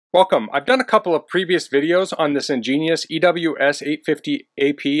Welcome. I've done a couple of previous videos on this EnGenius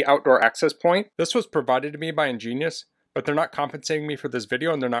EWS850AP Outdoor access point. This was provided to me by EnGenius, but they're not compensating me for this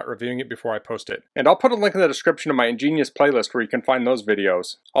video and they're not reviewing it before I post it. And I'll put a link in the description of my EnGenius playlist where you can find those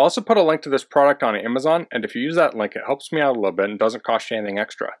videos. I'll also put a link to this product on Amazon, and if you use that link, it helps me out a little bit and doesn't cost you anything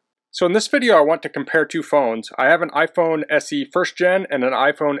extra. So in this video, I want to compare two phones. I have an iPhone SE 1st gen and an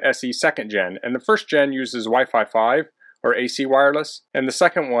iPhone SE 2nd gen, and the 1st gen uses Wi-Fi 5 or AC wireless, and the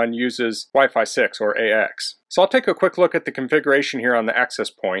second one uses Wi-Fi 6 or AX. So I'll take a quick look at the configuration here on the access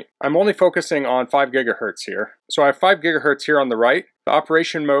point. I'm only focusing on 5 GHz here. So I have 5 GHz here on the right. The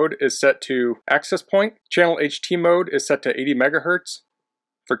operation mode is set to access point. Channel HT mode is set to 80 MHz.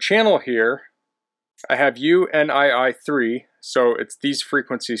 For channel here, I have UNII3, so it's these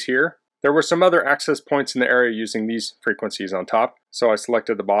frequencies here. There were some other access points in the area using these frequencies on top, so I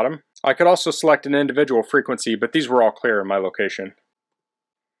selected the bottom. I could also select an individual frequency, but these were all clear in my location.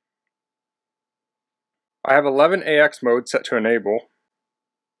 I have 11 AX mode set to enable.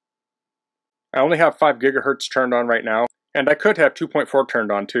 I only have 5 GHz turned on right now, and I could have 2.4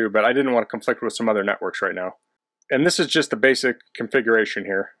 turned on too, but I didn't want to conflict with some other networks right now. And this is just the basic configuration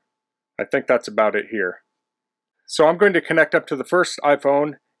here. I think that's about it here. So I'm going to connect up to the first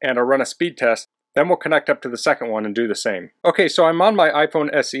iPhone and I'll run a speed test. Then we'll connect up to the second one and do the same. Okay, so I'm on my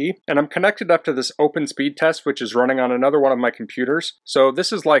iPhone SE and I'm connected up to this open speed test, which is running on another one of my computers. So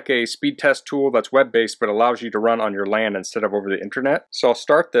this is like a speed test tool that's web-based but allows you to run on your LAN instead of over the internet. So I'll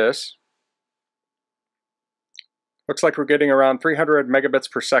start this. Looks like we're getting around 300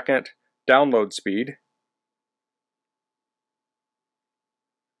 megabits per second download speed.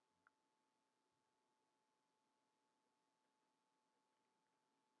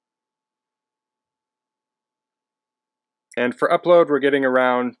 And for upload, we're getting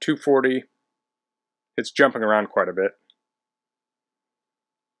around 240. It's jumping around quite a bit.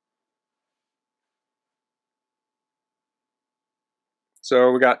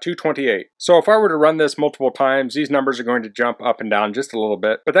 So we got 228. So if I were to run this multiple times, these numbers are going to jump up and down just a little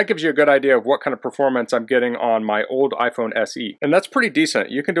bit, but that gives you a good idea of what kind of performance I'm getting on my old iPhone SE. And that's pretty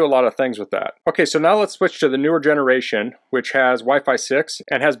decent. You can do a lot of things with that. Okay, so now let's switch to the newer generation, which has Wi-Fi 6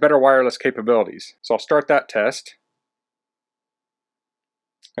 and has better wireless capabilities. So I'll start that test.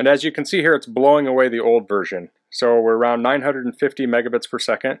 And as you can see here, it's blowing away the old version. So we're around 950 megabits per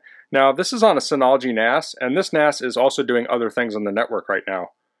second. Now this is on a Synology NAS, and this NAS is also doing other things on the network right now.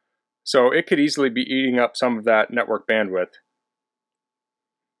 So it could easily be eating up some of that network bandwidth.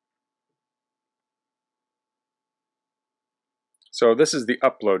 So this is the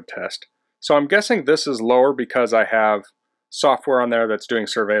upload test. So I'm guessing this is lower because I have software on there that's doing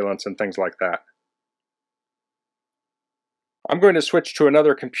surveillance and things like that. I'm going to switch to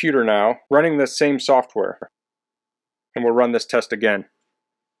another computer now, running this same software. And we'll run this test again.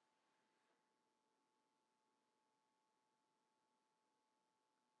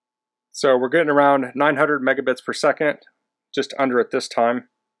 So we're getting around 900 megabits per second, just under it this time.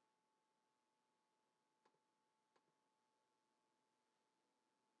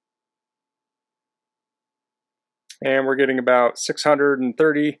 And we're getting about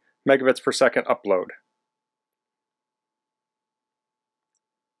 630 megabits per second upload.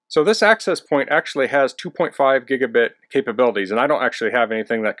 So this access point actually has 2.5 gigabit capabilities, and I don't actually have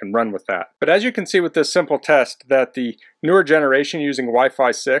anything that can run with that. But as you can see with this simple test, that the newer generation using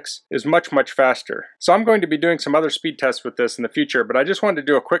Wi-Fi 6 is much faster. So I'm going to be doing some other speed tests with this in the future, but I just wanted to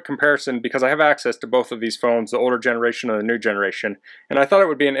do a quick comparison because I have access to both of these phones, the older generation and the new generation, and I thought it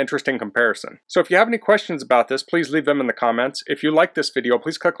would be an interesting comparison. So if you have any questions about this, please leave them in the comments. If you like this video,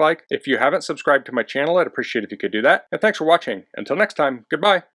 please click like. If you haven't subscribed to my channel, I'd appreciate it if you could do that. And thanks for watching. Until next time, goodbye.